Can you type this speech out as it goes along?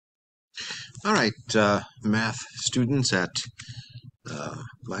All right, math students at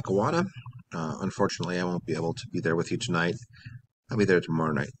Lackawanna. Unfortunately, I won't be able to be there with you tonight. I'll be there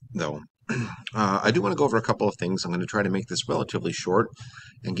tomorrow night, though. I do want to go over a couple of things. I'm going to try to make this relatively short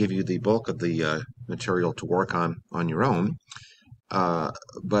and give you the bulk of the material to work on your own. Uh,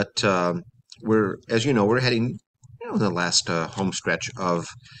 but as you know, we're heading, the last home stretch of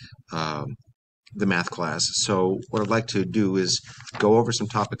um, the math class. So what I'd like to do is go over some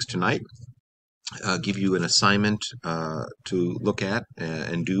topics tonight, give you an assignment to look at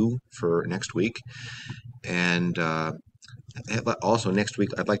and do for next week. And also next week,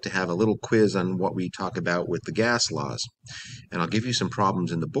 I'd like to have a little quiz on what we talk about with the gas laws. And I'll give you some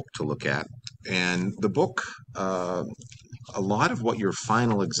problems in the book to look at. And the book, a lot of what your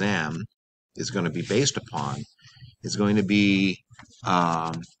final exam is going to be based upon is going to be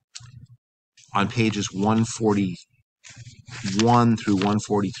um, on pages 141 through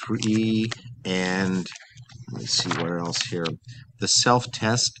 143, and let me see where else here. The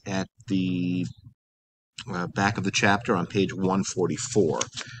self-test at the back of the chapter on page 144.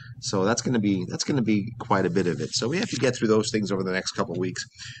 So that's going to be quite a bit of it. So we have to get through those things over the next couple of weeks.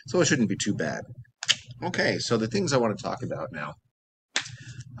 So it shouldn't be too bad. Okay, so the things I want to talk about now.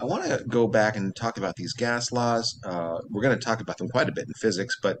 I want to go back and talk about these gas laws. We're going to talk about them quite a bit in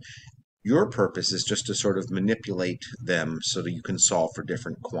physics, but your purpose is just to sort of manipulate them so that you can solve for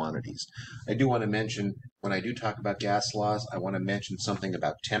different quantities. I do want to mention, when I do talk about gas laws, I want to mention something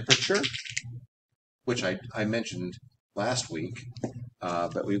about temperature, which I mentioned last week,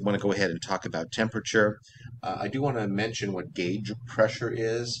 but we want to go ahead and talk about temperature. I do want to mention what gauge pressure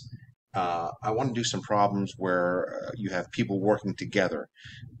is. I want to do some problems where you have people working together.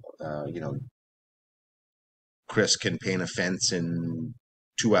 You know, Chris can paint a fence in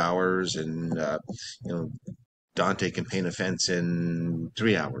 2 hours, and Dante can paint a fence in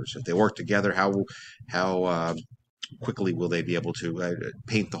 3 hours. If they work together, how quickly will they be able to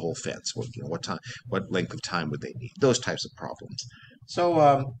paint the whole fence? What time? What length of time would they need? Those types of problems.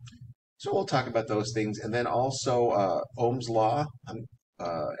 So so we'll talk about those things, and then also Ohm's law.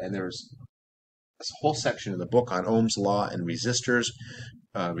 And there's a whole section in the book on Ohm's law and resistors,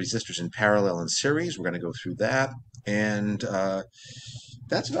 resistors in parallel and series. We're going to go through that, and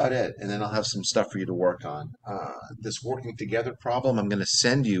that's about it. And then I'll have some stuff for you to work on. This working together problem, I'm going to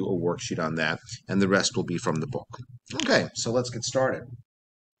send you a worksheet on that, and the rest will be from the book. Okay, so let's get started.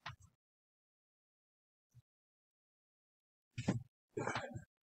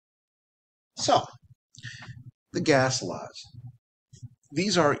 So, the gas laws.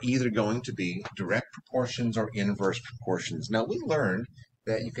 These are either going to be direct proportions or inverse proportions. Now, we learned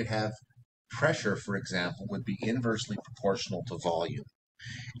that you could have pressure, for example, would be inversely proportional to volume.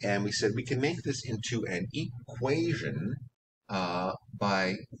 And we said we can make this into an equation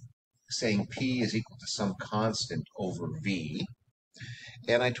by saying P is equal to some constant over V.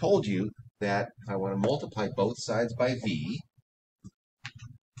 And I told you that if I want to multiply both sides by V,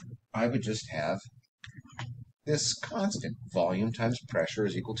 I would just have this constant. Volume times pressure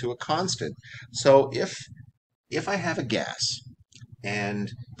is equal to a constant. So if I have a gas and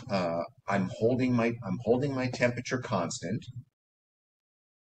I'm holding my temperature constant,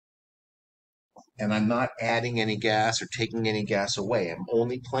 and I'm not adding any gas or taking any gas away, I'm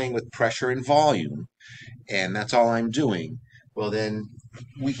only playing with pressure and volume, and that's all I'm doing, well, then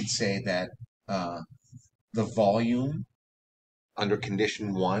we could say that the volume under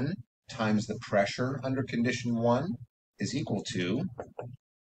condition 1 times the pressure under condition 1 is equal to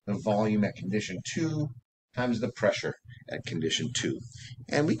the volume at condition 2 times the pressure at condition 2.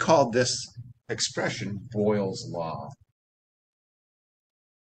 And we called this expression Boyle's law.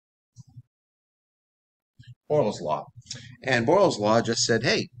 Boyle's law. And Boyle's law just said,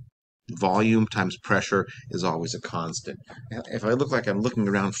 hey, volume times pressure is always a constant. If I look like I'm looking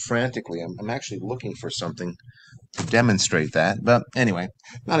around frantically, I'm actually looking for something to demonstrate that. But anyway,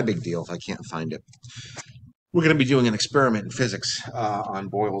 not a big deal if I can't find it. We're going to be doing an experiment in physics on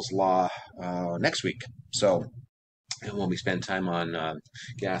Boyle's law next week. So, and when we spend time on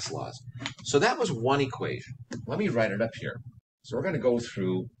gas laws. So that was one equation. Let me write it up here. So we're going to go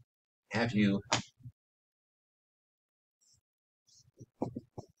through, have you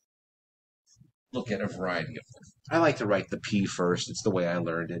look at a variety of them. I like to write the P first. It's the way I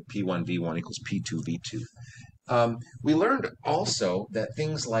learned it. P1V1 equals P2V2. We learned also that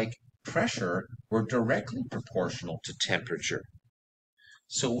things like pressure were directly proportional to temperature.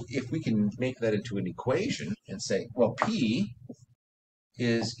 So if we can make that into an equation and say, well, P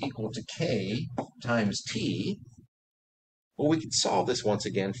is equal to K times T, Well, we can solve this once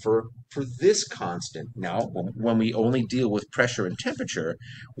again for this constant. Now, when we only deal with pressure and temperature,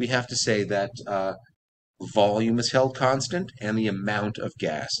 we have to say that volume is held constant and the amount of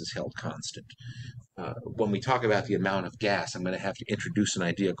gas is held constant. When we talk about the amount of gas, I'm going to have to introduce an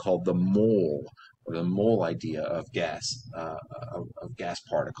idea called the mole, or the mole idea of of gas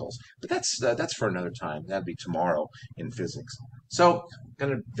particles. But that's for another time. That'd be tomorrow in physics. So I'm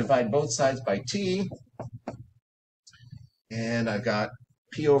going to divide both sides by T, and I've got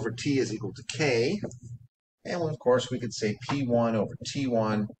P over T is equal to K, and of course we could say P1 over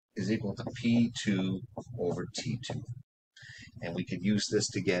T1 is equal to P2 over T2. And we could use this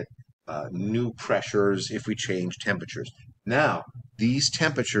to get new pressures if we change temperatures. Now, these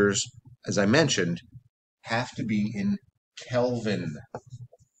temperatures, as I mentioned, have to be in Kelvin.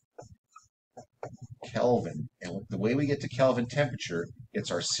 Kelvin. And the way we get to Kelvin temperature,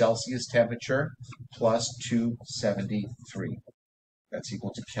 it's our Celsius temperature plus 273. That's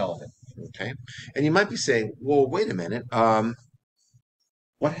equal to Kelvin. Okay? And you might be saying, well, wait a minute.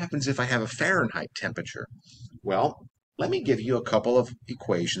 What happens if I have a Fahrenheit temperature? Well, let me give you a couple of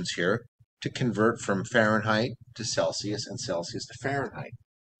equations here to convert from Fahrenheit to Celsius and Celsius to Fahrenheit.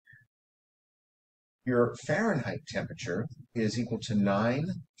 Your Fahrenheit temperature is equal to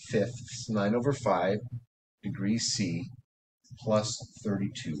 9/5, 9 over 5 degrees C plus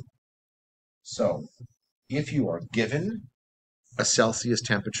 32. So, if you are given a Celsius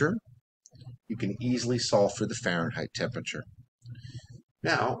temperature, you can easily solve for the Fahrenheit temperature.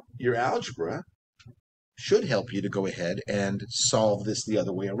 Now, your algebra should help you to go ahead and solve this the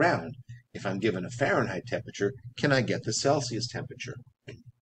other way around. If I'm given a Fahrenheit temperature, can I get the Celsius temperature?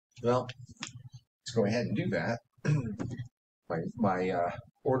 Well, let's go ahead and do that. my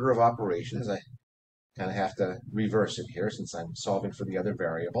order of operations, I kind of have to reverse it here since I'm solving for the other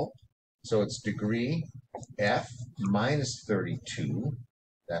variable. So it's degree F minus 32,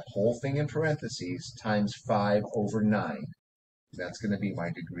 that whole thing in parentheses, times 5 over 9. That's going to be my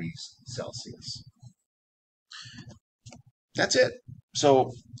degrees Celsius. That's it.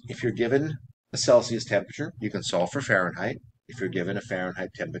 So if you're given a Celsius temperature, you can solve for Fahrenheit. If you're given a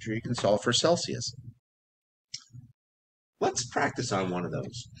Fahrenheit temperature, you can solve for Celsius. Let's practice on one of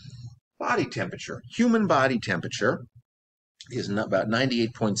those. Body temperature. Human body temperature is about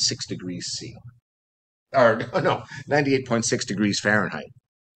 98.6 degrees C. Or, no, 98.6 degrees Fahrenheit.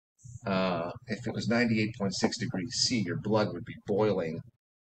 If it was 98.6 degrees C, your blood would be boiling.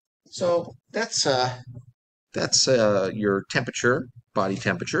 So that's your temperature, body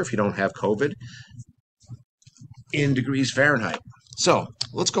temperature, if you don't have COVID, in degrees Fahrenheit. So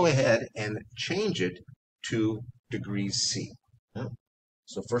let's go ahead and change it to degrees C.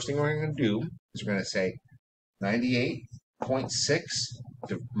 So first thing we're going to do is we're going to say 98.6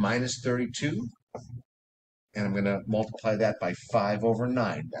 minus 32, and I'm going to multiply that by 5 over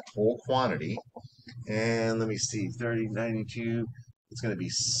 9, that whole quantity. And let me see, 30, 92, it's going to be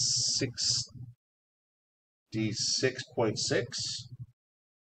 66.6.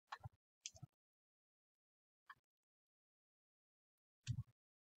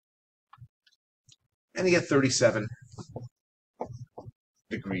 And you get 37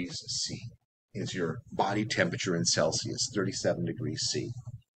 degrees C is your body temperature in Celsius, 37 degrees C.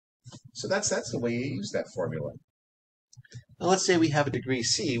 So that's the way you use that formula. Now let's say we have a degree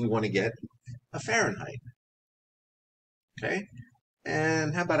C, we want to get a Fahrenheit. Okay?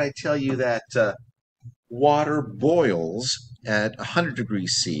 And how about I tell you that water boils at 100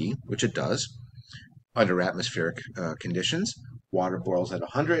 degrees C, which it does, under atmospheric conditions. Water boils at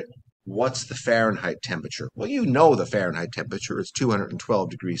 100. What's the Fahrenheit temperature? Well, you know the Fahrenheit temperature is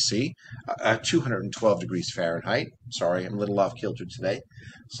 212 degrees C, 212 degrees Fahrenheit. Sorry, I'm a little off kilter today.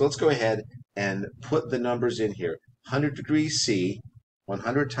 So let's go ahead and put the numbers in here. 100 degrees C,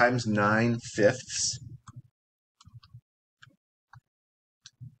 100 times 9/5.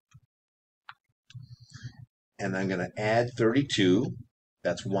 And I'm going to add 32.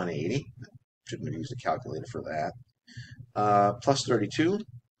 That's 180. Shouldn't have used a calculator for that. Plus 32.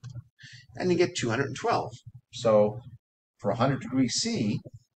 And you get 212. So for 100 degrees C,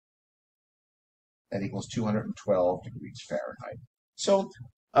 that equals 212 degrees Fahrenheit. So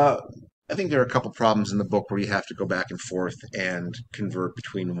I think there are a couple problems in the book where you have to go back and forth and convert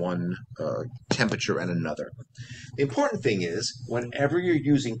between one temperature and another. The important thing is, whenever you're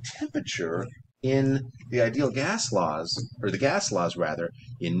using temperature in the ideal gas laws, or the gas laws rather,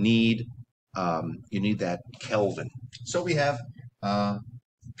 you need that Kelvin. So we have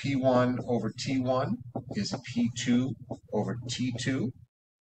P1 over T1 is P2 over T2.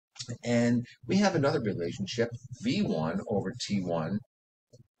 And we have another relationship, V1 over T1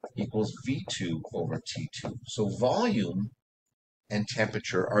 equals V2 over T2. So volume and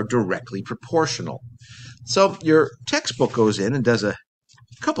temperature are directly proportional. So your textbook goes in and does a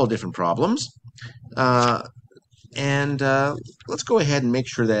couple of different problems. And let's go ahead and make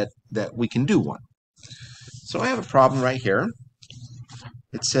sure that we can do one. So I have a problem right here.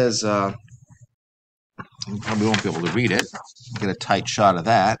 It says, you probably won't be able to read it. Get a tight shot of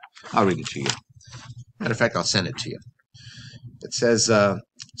that. I'll read it to you. Matter of fact, I'll send it to you. It says,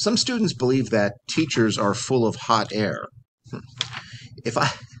 some students believe that teachers are full of hot air. If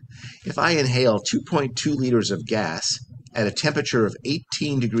I inhale 2.2 liters of gas at a temperature of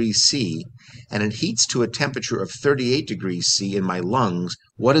 18 degrees C and it heats to a temperature of 38 degrees C in my lungs,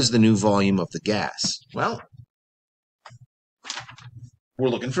 what is the new volume of the gas? Well, we're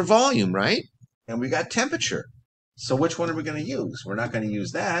looking for volume, right? And we got temperature. So which one are we going to use? We're not going to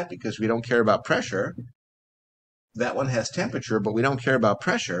use that because we don't care about pressure. That one has temperature, but we don't care about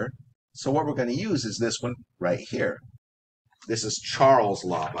pressure. So what we're going to use is this one right here. This is Charles'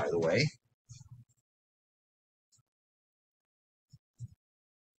 law, by the way.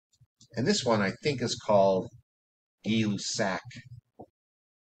 And this one I think is called Gay-Lussac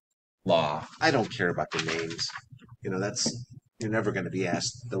law. I don't care about the names. You know, you're never going to be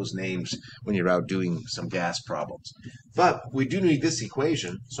asked those names when you're out doing some gas problems. But we do need this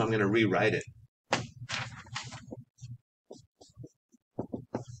equation, so I'm going to rewrite it.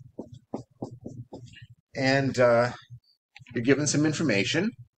 And you're given some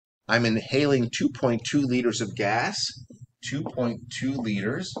information. I'm inhaling 2.2 liters of gas. 2.2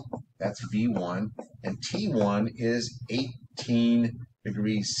 liters, that's V1, and T1 is 18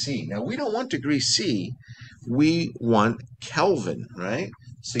 degrees C. Now, we don't want degrees C, we want Kelvin, right?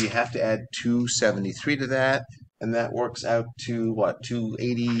 So you have to add 273 to that, and that works out to what,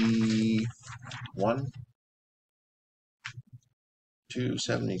 281?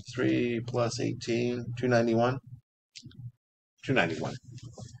 273 plus 18, 291? 291.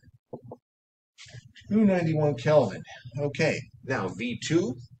 291 Kelvin. Okay, now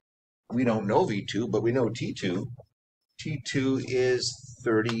V2, we don't know V2, but we know T2. T2 is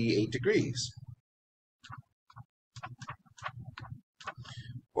 38 degrees.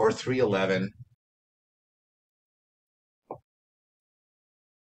 Or 311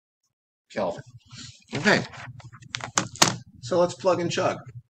 Kelvin. Okay, so let's plug and chug.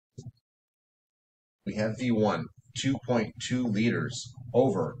 We have V1, 2.2 liters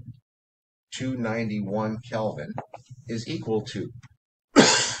over 291 Kelvin is equal to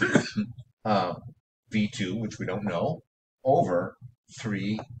V2, which we don't know, over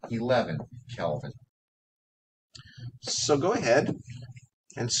 311 Kelvin. So go ahead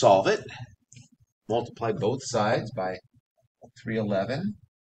and solve it. Multiply both sides by 311.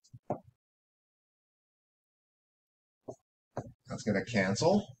 That's going to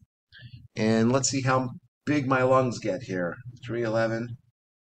cancel. And let's see how big my lungs get here. 311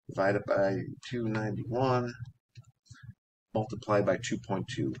 divided by 291, multiplied by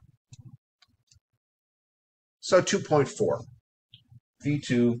 2.2. So 2.4.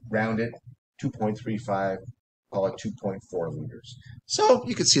 V2, round it, 2.35, call it 2.4 liters. So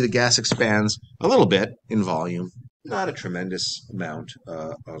you can see the gas expands a little bit in volume, not a tremendous amount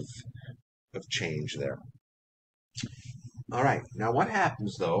of change there. All right, now what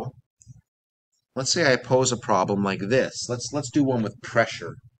happens though? Let's say I pose a problem like this. Let's do one with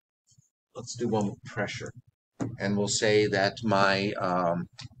pressure. Let's do one with pressure, and we'll say that my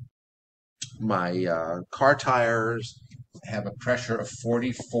car tires have a pressure of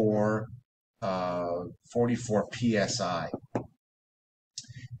 44 psi,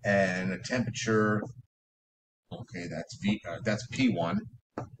 and a temperature. Okay, that's P1,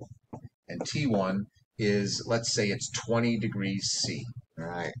 and T1 is, let's say it's 20 degrees C. All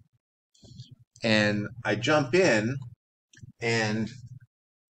right, and I jump in and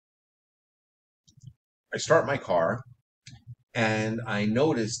I start my car, and I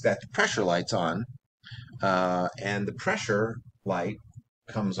notice that the pressure light's on, and the pressure light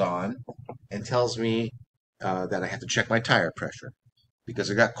comes on and tells me that I have to check my tire pressure because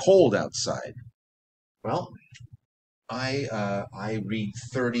it got cold outside. Well, I read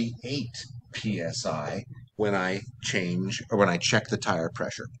 38 psi when I check the tire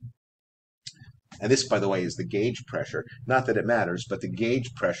pressure. And this, by the way, is the gauge pressure. Not that it matters, but the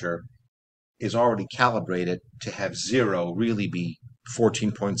gauge pressure is already calibrated to have 0 really be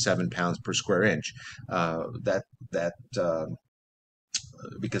 14.7 pounds per square inch.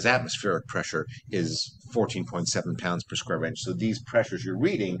 Because atmospheric pressure is 14.7 pounds per square inch. So these pressures you're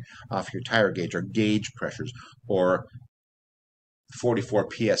reading off your tire gauge are gauge pressures, or 44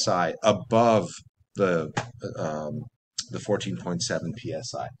 psi above the 14.7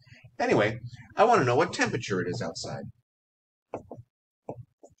 psi. Anyway, I want to know what temperature it is outside.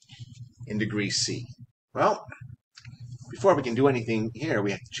 in degrees C. Well, before we can do anything here,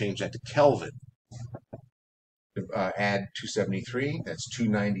 we have to change that to Kelvin. Add 273, that's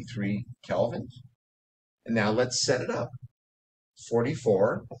 293 Kelvin. And now let's set it up.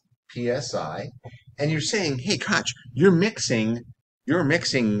 44 psi. And you're saying, hey, Koch, you're mixing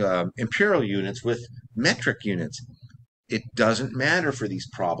imperial units with metric units. It doesn't matter for these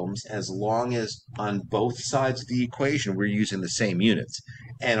problems as long as on both sides of the equation we're using the same units.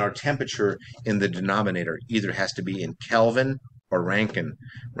 And our temperature in the denominator either has to be in Kelvin or Rankine.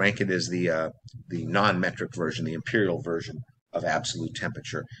 Rankine is the non-metric version, the imperial version of absolute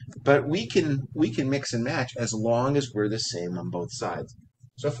temperature. But we can mix and match as long as we're the same on both sides.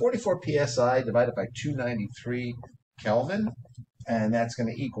 So 44 psi divided by 293 Kelvin, and that's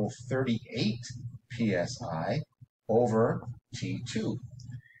going to equal 38 psi over T2.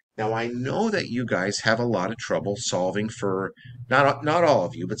 Now I know that you guys have a lot of trouble solving for, not all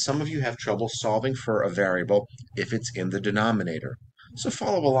of you, but some of you have trouble solving for a variable if it's in the denominator. So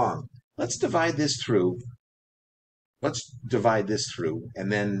follow along. Let's divide this through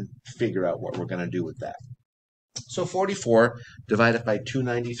and then figure out what we're going to do with that. So 44 divided by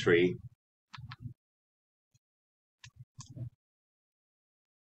 293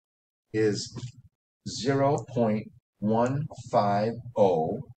 is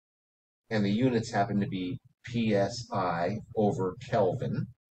 0.150, and the units happen to be psi over Kelvin,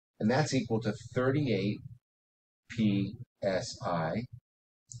 and that's equal to 38 psi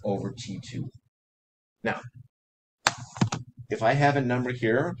over T2. Now, if I have a number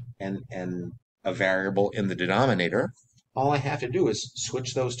here and a variable in the denominator, all I have to do is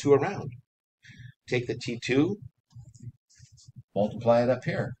switch those two around. Take the T2, multiply it up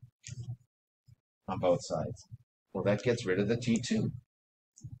here on both sides. Well, that gets rid of the T2.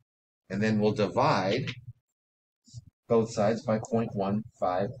 And then we'll divide both sides by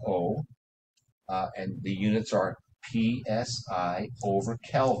 0.150, and the units are psi over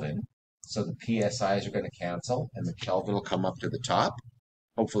Kelvin. So the psi's are going to cancel, and the Kelvin will come up to the top.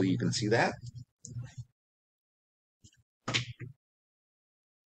 Hopefully you can see that.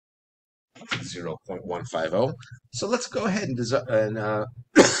 .150. So let's go ahead and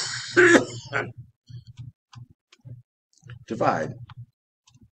divide.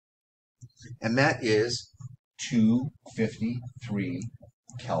 And that is 253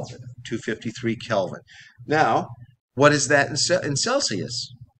 Kelvin. 253 Kelvin. Now, what is that in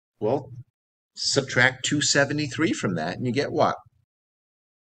Celsius? Well, subtract 273 from that, and you get what?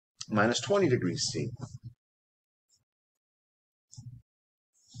 Minus 20 degrees C.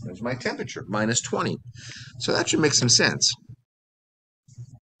 There's my temperature, minus 20. So that should make some sense.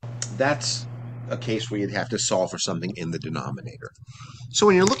 That's a case where you'd have to solve for something in the denominator. So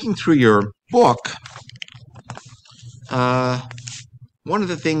when you're looking through your book, one of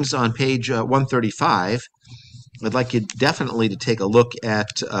the things on page 135, I'd like you definitely to take a look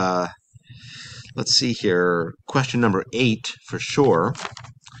at, let's see here, question number 8 for sure.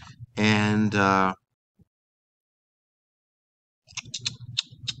 And I'll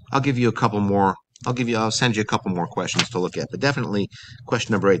send you a couple more questions to look at, but definitely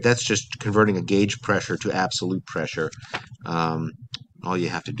question number 8. That's just converting a gauge pressure to absolute pressure. All you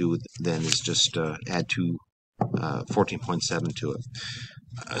have to do then is just add 14.7 to it.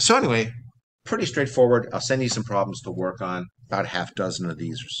 So anyway, pretty straightforward. I'll send you some problems to work on, about a half dozen of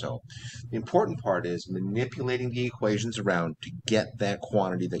these or so. The important part is manipulating the equations around to get that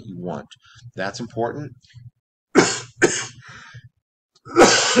quantity that you want. That's important.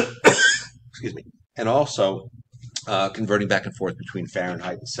 Excuse me. And also converting back and forth between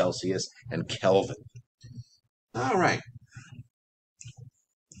Fahrenheit and Celsius and Kelvin. All right.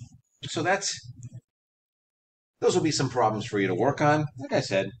 So those will be some problems for you to work on. Like I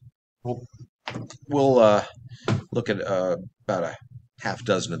said, we'll look at about a half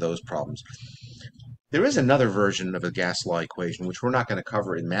dozen of those problems. There is another version of a gas law equation, which we're not going to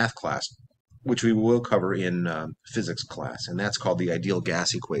cover in math class, which we will cover in physics class, and that's called the ideal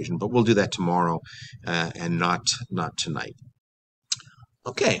gas equation, but we'll do that tomorrow and not tonight.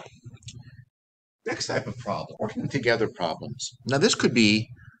 Okay, next type of problem, working together problems. Now this could be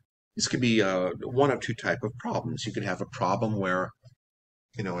one of two types of problems. You could have a problem where,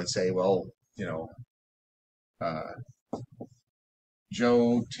 and say, well,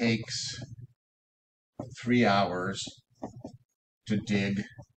 Joe takes 3 hours to dig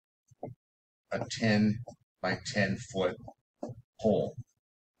a 10 by 10 foot hole.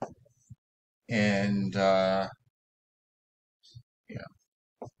 And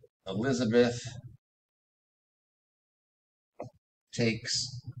Elizabeth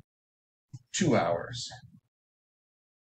takes 2 hours